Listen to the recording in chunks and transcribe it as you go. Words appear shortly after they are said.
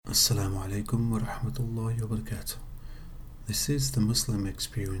Assalamu alaikum wa rahmatullahi wa barakatuh. This is the Muslim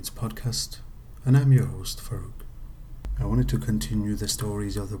Experience podcast, and I'm your host Farouk. I wanted to continue the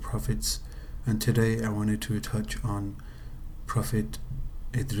stories of the prophets, and today I wanted to touch on Prophet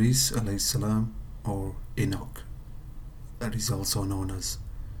Idris alayhi salam, or Enoch, that is also known as.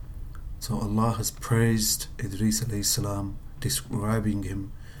 So Allah has praised Idris alayhi salam, describing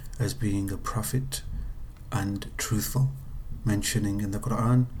him as being a prophet and truthful, mentioning in the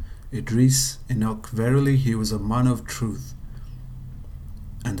Quran, Idris, Enoch, verily he was a man of truth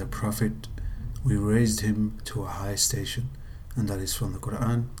and a prophet. We raised him to a high station. And that is from the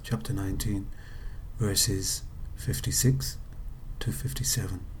Quran, chapter 19, verses 56 to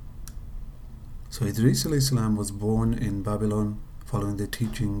 57. So Idris alayhi salam was born in Babylon following the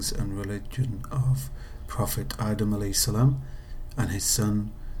teachings and religion of Prophet Adam alayhi salam and his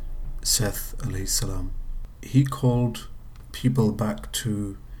son Seth alayhi salam. He called people back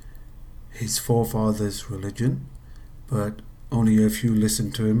to his forefathers' religion, but only a few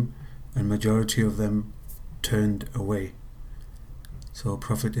listened to him and majority of them turned away. So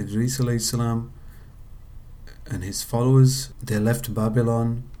Prophet Idris alayhi salam and his followers, they left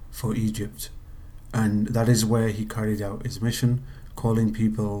Babylon for Egypt, and that is where he carried out his mission, calling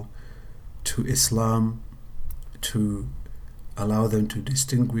people to Islam, to allow them to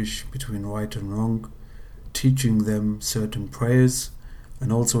distinguish between right and wrong, teaching them certain prayers,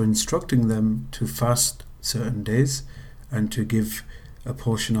 and also instructing them to fast certain days and to give a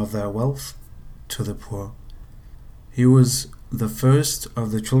portion of their wealth to the poor. He was the first of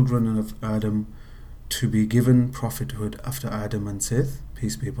the children of Adam to be given prophethood after Adam and Seth,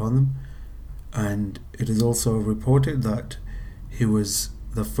 peace be upon them, and it is also reported that he was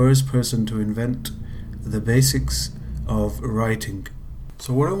the first person to invent the basics of writing.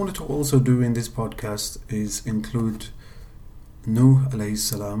 So what I wanted to also do in this podcast is include Nuh alayhi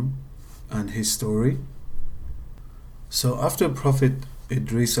salam and his story. So after Prophet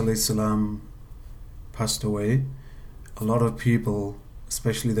Idris alayhi salam passed away, a lot of people,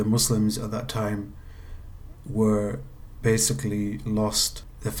 especially the Muslims at that time, were basically lost.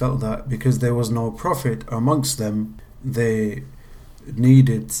 They felt that because there was no prophet amongst them, they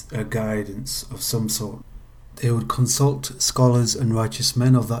needed a guidance of some sort. They would consult scholars and righteous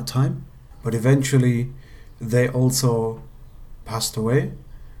men of that time, but eventually they also passed away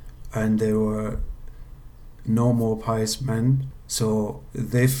and there were no more pious men, so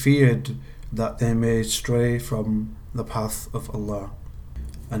they feared that they may stray from the path of Allah.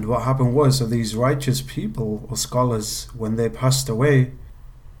 And what happened was, so these righteous people or scholars, when they passed away,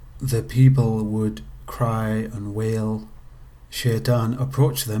 the people would cry and wail. Shaitan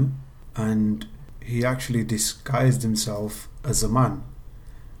approached them, and he actually disguised himself as a man.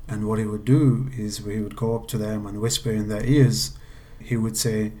 And what he would do is he would go up to them and whisper in their ears. He would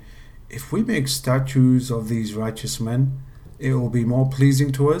say, if we make statues of these righteous men, it will be more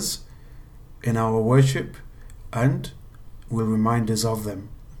pleasing to us in our worship and will remind us of them.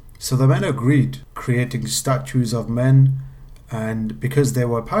 So the men agreed, creating statues of men, and because they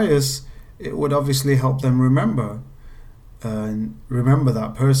were pious, it would obviously help them remember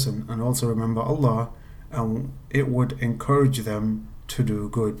that person and also remember Allah, and it would encourage them to do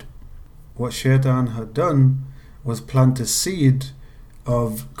good. What Shaitan had done was plant a seed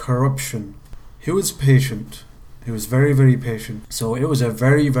of corruption. He was patient. He was very, very patient. So it was a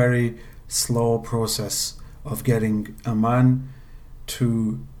very, very slow process of getting a man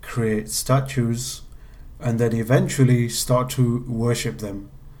to create statues and then eventually start to worship them.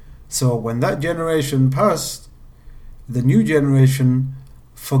 So when that generation passed, the new generation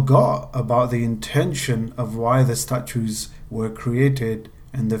forgot about the intention of why the statues were created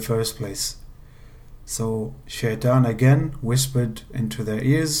in the first place. So Shaitan again whispered into their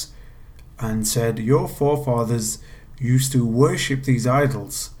ears and said, your forefathers used to worship these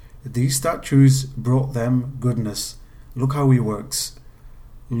idols. These statues brought them goodness. Look how he works.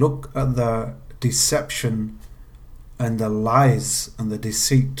 Look at the deception and the lies and the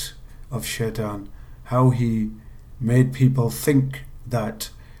deceit of Shaitan. How he made people think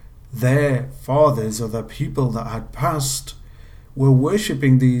that their fathers or the people that had passed were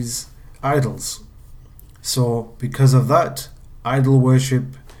worshipping these idols. So because of that, idol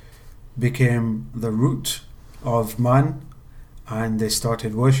worship became the root of man and they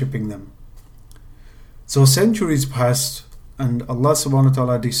started worshipping them. So centuries passed and Allah subhanahu wa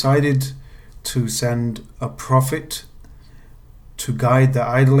ta'ala decided to send a prophet to guide the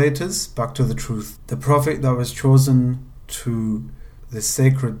idolaters back to the truth. The prophet that was chosen to the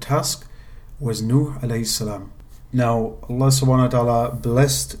sacred task was Nuh alayhi salam. Now Allah subhanahu wa ta'ala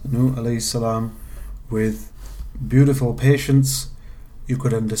blessed Nuh alayhi salam with beautiful patience, you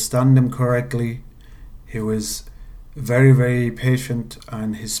could understand him correctly. He was very, very patient,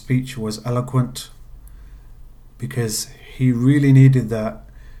 and his speech was eloquent because he really needed that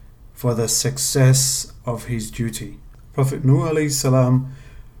for the success of his duty. Prophet Nuh alayhi salam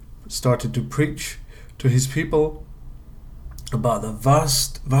started to preach to his people about the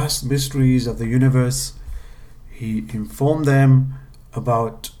vast mysteries of the universe. He informed them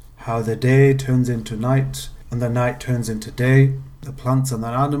about how the day turns into night and the night turns into day, the plants and the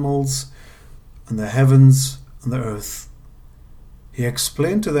animals, and the heavens and the earth. He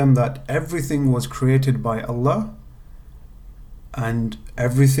explained to them that everything was created by Allah and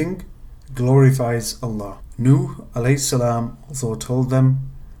everything glorifies Allah. Nuh alayhi salam also told them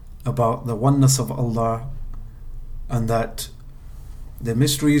about the oneness of Allah and that the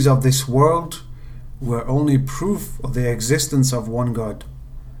mysteries of this world were only proof of the existence of one God.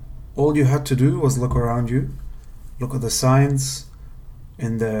 All you had to do was look around you, look at the signs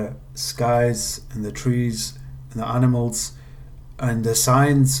in the skies, in the trees, in the animals, and the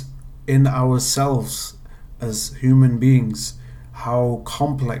signs in ourselves as human beings, how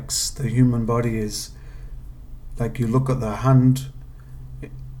complex the human body is. Like you look at the hand,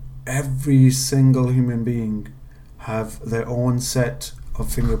 every single human being have their own set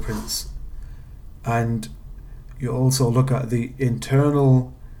of fingerprints. And you also look at the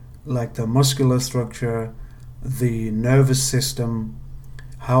internal, like the muscular structure, the nervous system,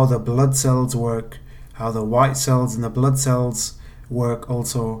 how the blood cells work, how the white cells and the blood cells work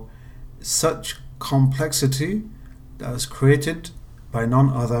also. Such complexity that was created by none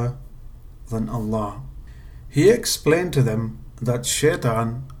other than Allah. He explained to them that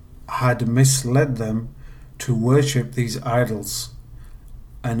Shaitan had misled them to worship these idols,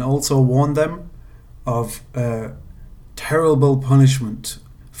 and also warned them of a terrible punishment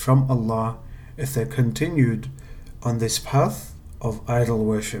from Allah if they continued on this path of idol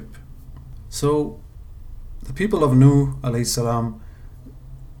worship. So the people of Nuh alayhi salam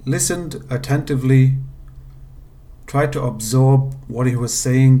listened attentively, tried to absorb what he was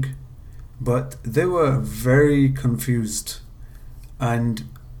saying, but they were very confused, and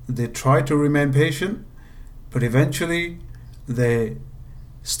they tried to remain patient, but eventually they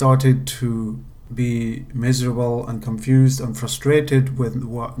started to be miserable and confused and frustrated with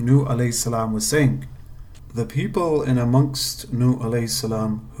what Nuh alayhi salam was saying. The people in amongst Nuh alayhi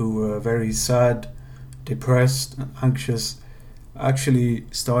salam who were very sad, depressed and anxious actually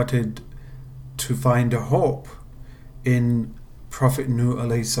started to find a hope in Prophet Nuh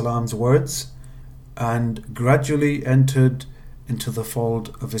alayhi salam's words and gradually entered into the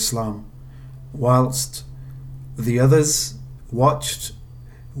fold of Islam, whilst the others watched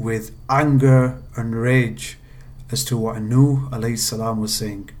with anger and rage as to what Nuh alayhi salam was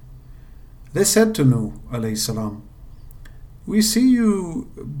saying. They said to Nuh alayhi salam, "We see you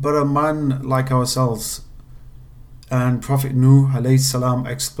but a man like ourselves." And Prophet Nuh alayhi salam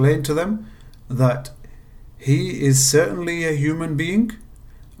explained to them that he is certainly a human being,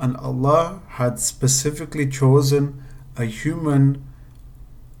 and Allah had specifically chosen a human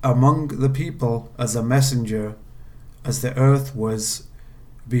among the people as a messenger, as the earth was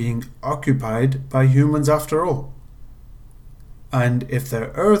being occupied by humans after all. And if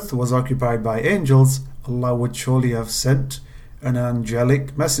the earth was occupied by angels, Allah would surely have sent an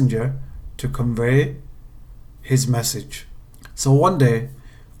angelic messenger to convey his message. So one day,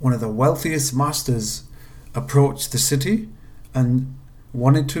 one of the wealthiest masters approached the city and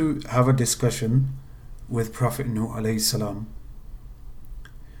wanted to have a discussion with Prophet Nuh alayhi salam.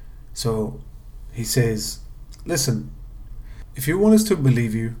 So he says, "Listen, if you want us to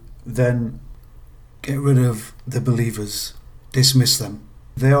believe you, then get rid of the believers, dismiss them.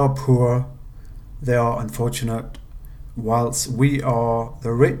 They are poor, they are unfortunate, whilst we are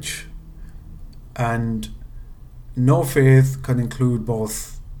the rich, and no faith can include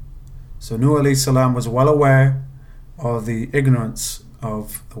both." So Nuh alayhi salam was well aware of the ignorance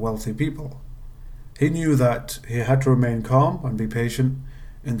of the wealthy people. He knew that he had to remain calm and be patient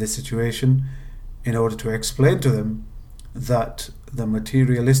in this situation in order to explain to them that the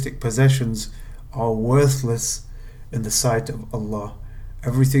materialistic possessions are worthless in the sight of Allah.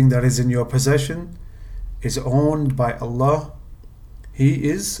 Everything that is in your possession is owned by Allah. He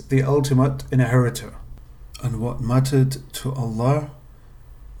is the ultimate inheritor. And what mattered to Allah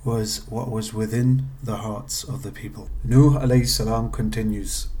was what was within the hearts of the people. Nuh alayhi salam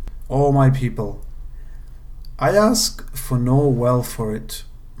continues, "O my people, I ask for no wealth for it.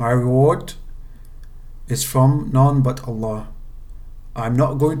 My reward is from none but Allah. I am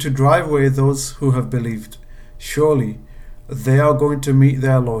not going to drive away those who have believed. Surely they are going to meet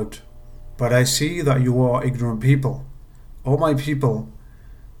their Lord. But I see that you are ignorant people. O my people,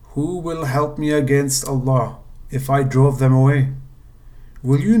 Who will help me against Allah if I drove them away?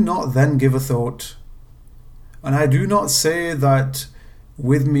 Will you not then give a thought? And I do not say that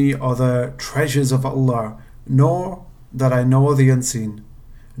with me are the treasures of Allah, nor that I know the unseen,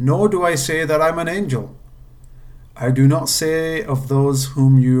 nor do I say that I'm an angel. I do not say of those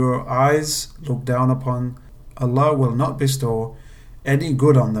whom your eyes look down upon, Allah will not bestow any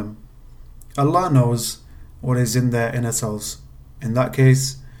good on them. Allah knows what is in their inner selves. In that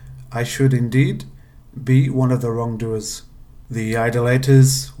case, I should indeed be one of the wrongdoers. The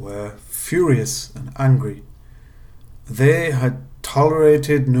idolaters were furious and angry. They had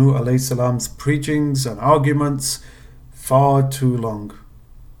tolerated Nuh alayhi salam's preachings and arguments far too long,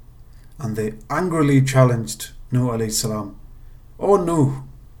 and they angrily challenged Nuh alayhi salam. O Nuh,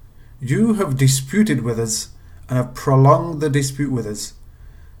 you have disputed with us and have prolonged the dispute with us.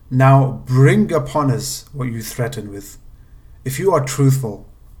 Now bring upon us what you threaten with. If you are truthful,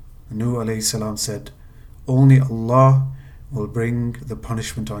 Nuh alayhi salam said, only Allah will bring the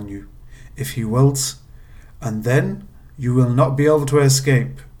punishment on you, if He wills, and then you will not be able to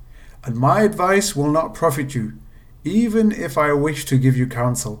escape, and my advice will not profit you, even if I wish to give you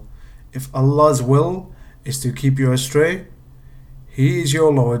counsel. If Allah's will is to keep you astray, He is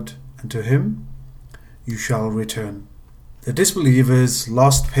your Lord, and to Him you shall return. The disbelievers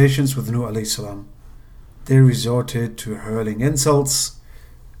lost patience with Nuh alayhi salam. They resorted to hurling insults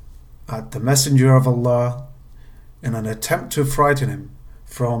at the Messenger of Allah in an attempt to frighten him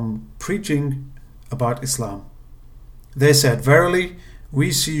from preaching about Islam. They said, verily,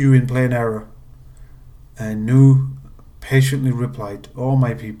 we see you in plain error. And Nuh patiently replied, O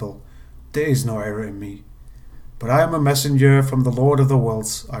my people, there is no error in me, but I am a messenger from the Lord of the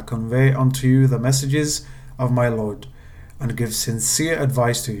worlds. I convey unto you the messages of my Lord, and give sincere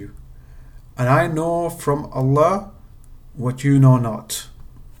advice to you. And I know from Allah what you know not.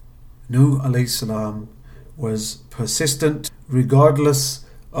 Nuh alayhi salam was persistent regardless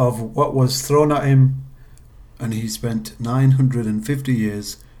of what was thrown at him, and he spent 950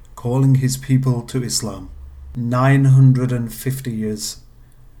 years calling his people to Islam. 950 years.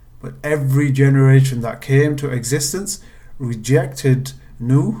 But every generation that came to existence rejected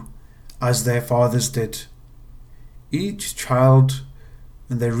Nuh as their fathers did. Each child,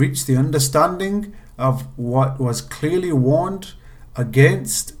 and they reached the understanding of what was clearly warned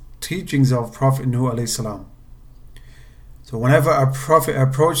against teachings of Prophet Nuh alayhi salam. So whenever a prophet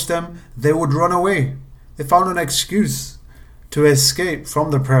approached them, they would run away. They found an excuse to escape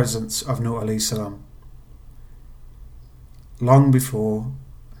from the presence of Nuh alayhi salam. Long before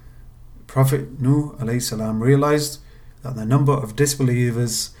Prophet Nuh alayhi salam realized that the number of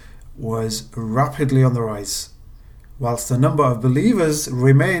disbelievers was rapidly on the rise, whilst the number of believers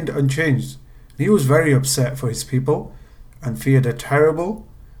remained unchanged. He was very upset for his people and feared a terrible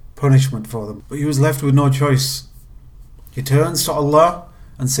punishment for them. But he was left with no choice. He turns to Allah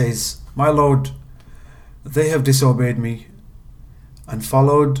and says, my Lord, they have disobeyed me and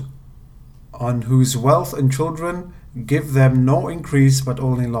followed on whose wealth and children give them no increase but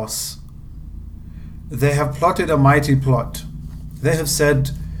only loss. They have plotted a mighty plot. They have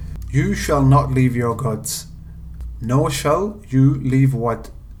said, you shall not leave your gods, nor shall you leave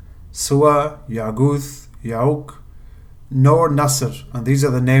what? Suwa, Yaguth, Yauk, nor Nasr, and these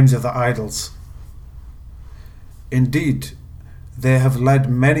are the names of the idols. Indeed, they have led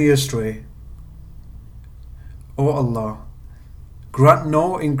many astray. O Allah, grant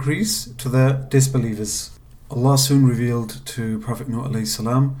no increase to the disbelievers. Allah soon revealed to Prophet Nuh alayhi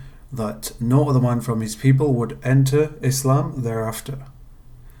salam that no other man from his people would enter Islam thereafter.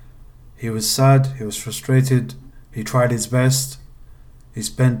 He was sad, he was frustrated, he tried his best. He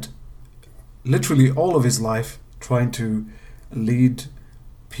spent literally all of his life trying to lead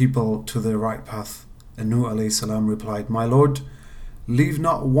people to the right path. And Nuh alayhi salam replied, my Lord, leave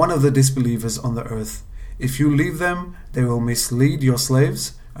not one of the disbelievers on the earth. If you leave them, they will mislead your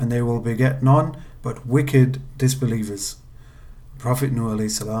slaves, and they will beget none but wicked disbelievers. Prophet Nuh alayhi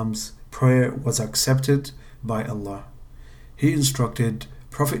salam's prayer was accepted by Allah. He instructed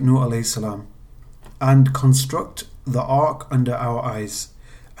Prophet Nuh alayhi salam, and construct the ark under our eyes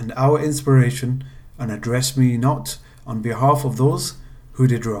and our inspiration, and address me not on behalf of those who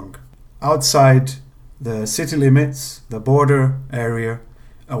did wrong. Outside the city limits, the border area,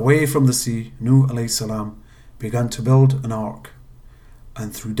 away from the sea, Nuh alayhi salam began to build an ark,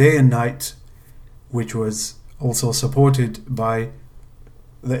 and through day and night, which was also supported by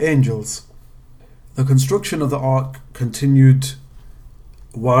the angels. The construction of the ark continued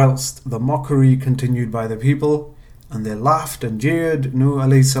whilst the mockery continued by the people, and they laughed and jeered Nuh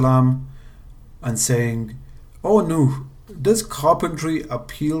alayhi salam and saying, O Nuh, Does carpentry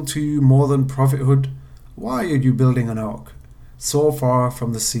appeal to you more than prophethood? Why are you building an ark so far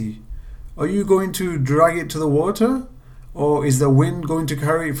from the sea? Are you going to drag it to the water? Or is the wind going to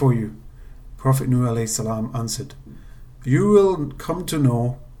carry it for you? Prophet Nuh alayhi salam answered, You will come to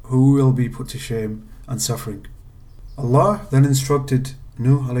know who will be put to shame and suffering. Allah then instructed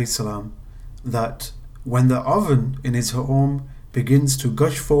Nuh alayhi salam that when the oven in his home begins to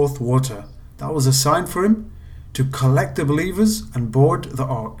gush forth water, that was a sign for him to collect the believers and board the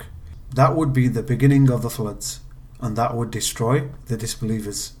ark. That would be the beginning of the floods, and that would destroy the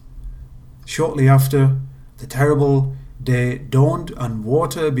disbelievers. Shortly after, the terrible day dawned and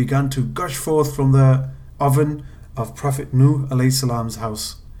water began to gush forth from the oven of Prophet Nuh alayhi salam's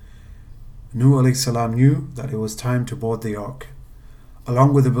house. Nuh alayhi salam knew that it was time to board the ark.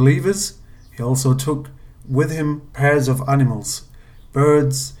 Along with the believers, he also took with him pairs of animals,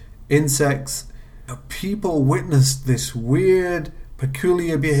 birds, insects. The people witnessed this weird,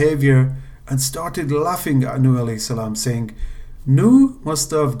 peculiar behavior and started laughing at Nuh alayhi salam, saying, Nuh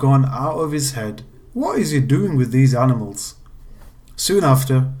must have gone out of his head. What is he doing with these animals? Soon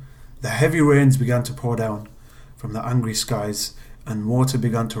after, the heavy rains began to pour down from the angry skies, and water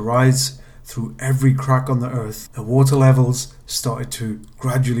began to rise through every crack on the earth. The water levels started to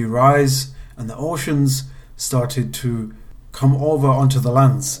gradually rise, and the oceans started to come over onto the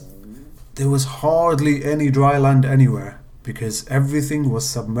lands. There was hardly any dry land anywhere, because everything was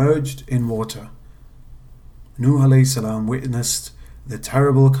submerged in water. Nuh alayhi salam witnessed the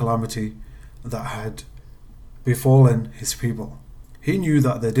terrible calamity that had befallen his people. He knew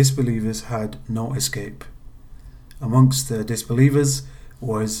that the disbelievers had no escape. Amongst the disbelievers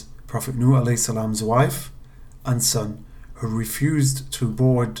was Prophet Nuh alayhi salam's wife and son, who refused to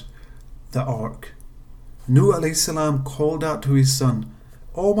board the ark. Nuh alayhi salam called out to his son,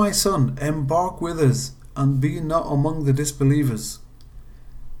 O my son, embark with us and be not among the disbelievers.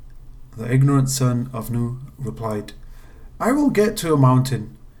 The ignorant son of Nuh replied, I will get to a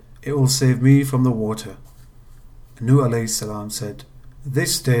mountain. It will save me from the water. Nuh alayhi salam said,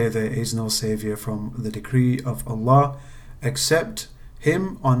 This day there is no saviour from the decree of Allah except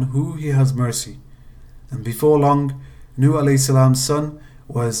him on who he has mercy. And before long, Nuh alayhi salam's son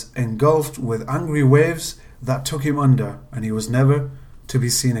was engulfed with angry waves that took him under, and he was never to be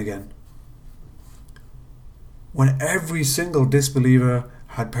seen again. When every single disbeliever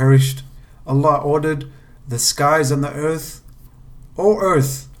had perished, Allah ordered the skies and the earth, O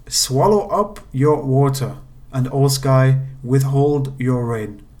earth, swallow up your water, and O sky, withhold your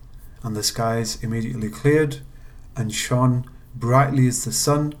rain. And the skies immediately cleared and shone brightly as the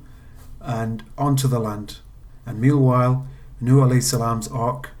sun and onto the land. And meanwhile, Nuh alayhi salam's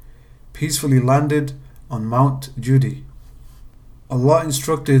ark peacefully landed on Mount Judi. Allah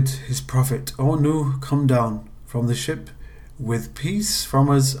instructed his prophet, O Nuh, come down from the ship with peace from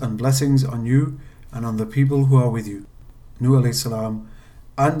us and blessings on you and on the people who are with you. Nuh alayhi salam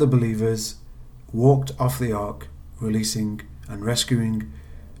and the believers walked off the ark, releasing and rescuing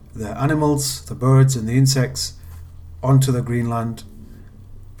the animals, the birds and the insects onto the green land.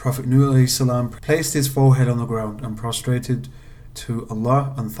 Prophet Nuh alayhi salam placed his forehead on the ground and prostrated to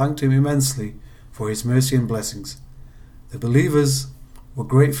Allah and thanked him immensely for his mercy and blessings. The believers were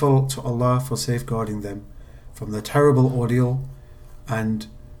grateful to Allah for safeguarding them from the terrible ordeal and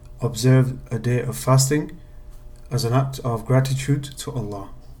observed a day of fasting as an act of gratitude to Allah.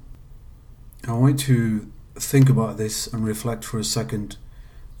 I want to think about this and reflect for a second.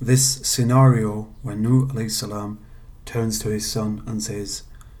 This scenario when Nuh alayhi salam turns to his son and says,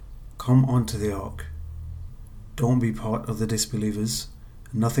 Come onto the ark. Don't be part of the disbelievers.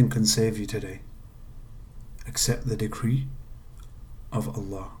 Nothing can save you today except the decree of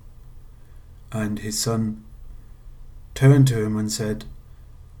Allah. And his son turned to him and said,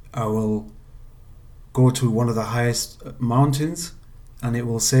 I will go to one of the highest mountains and it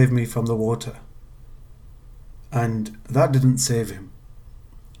will save me from the water. And that didn't save him.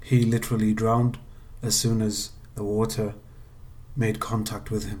 He literally drowned as soon as the water made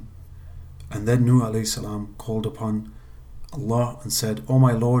contact with him. And then Nuh alayhi salam called upon Allah and said, O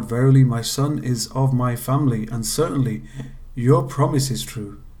my Lord, verily my son is of my family, and certainly your promise is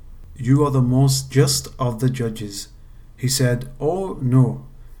true. You are the most just of the judges. He said, Oh no,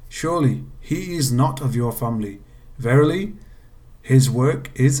 surely he is not of your family. Verily, his work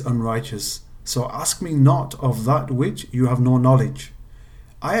is unrighteous. So ask me not of that which you have no knowledge.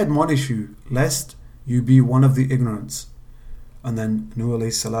 I admonish you, lest you be one of the ignorants. And then Nuh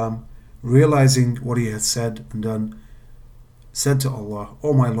alayhi salam, realizing what he had said and done, said to Allah,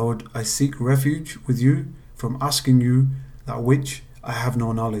 O my Lord, I seek refuge with you from asking you that which I have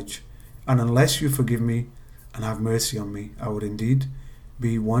no knowledge. And unless you forgive me, and have mercy on me. I would indeed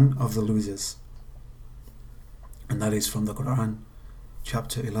be one of the losers. And that is from the Quran,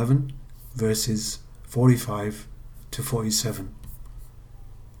 chapter 11, verses 45 to 47.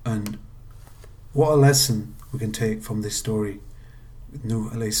 And what a lesson we can take from this story with Nuh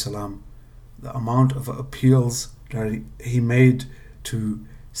alayhi salam. The amount of appeals that he made to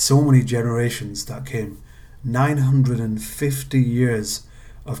so many generations that came. 950 years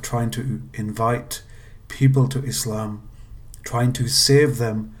of trying to invite people to Islam, trying to save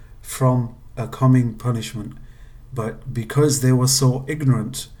them from a coming punishment. But because they were so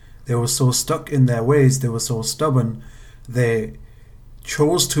ignorant, they were so stuck in their ways, they were so stubborn, they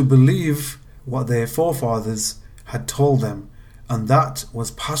chose to believe what their forefathers had told them, and that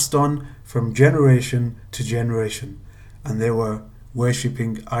was passed on from generation to generation, and they were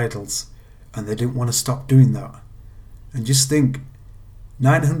worshipping idols, and they didn't want to stop doing that. And just think,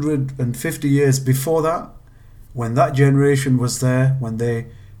 950 years before that, when that generation was there, when they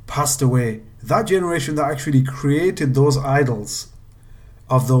passed away, that generation that actually created those idols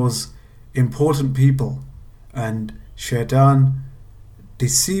of those important people, and Shaitan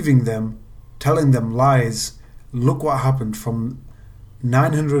deceiving them, telling them lies. Look what happened from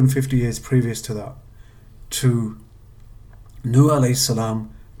 950 years previous to that, to Nuh alayhi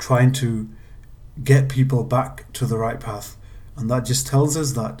salam trying to get people back to the right path. And that just tells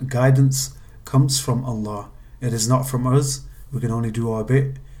us that guidance comes from Allah. It is not from us. We can only do our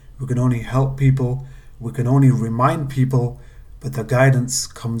bit. We can only help people. We can only remind people, but the guidance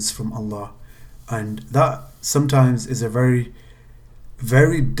comes from Allah. And that sometimes is a very,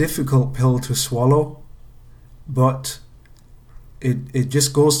 very difficult pill to swallow, but it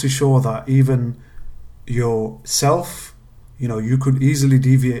just goes to show that even yourself, you could easily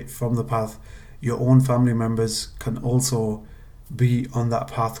deviate from the path. Your own family members can also be on that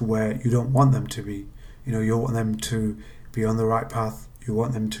path where you don't want them to be. You want them to be on the right path. You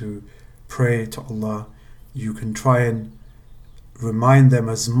want them to pray to Allah. You can try and remind them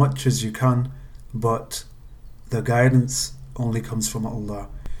as much as you can, but the guidance only comes from Allah.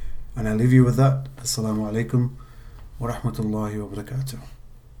 And I leave you with that. Assalamu alaikum wa rahmatullahi wa barakatuh.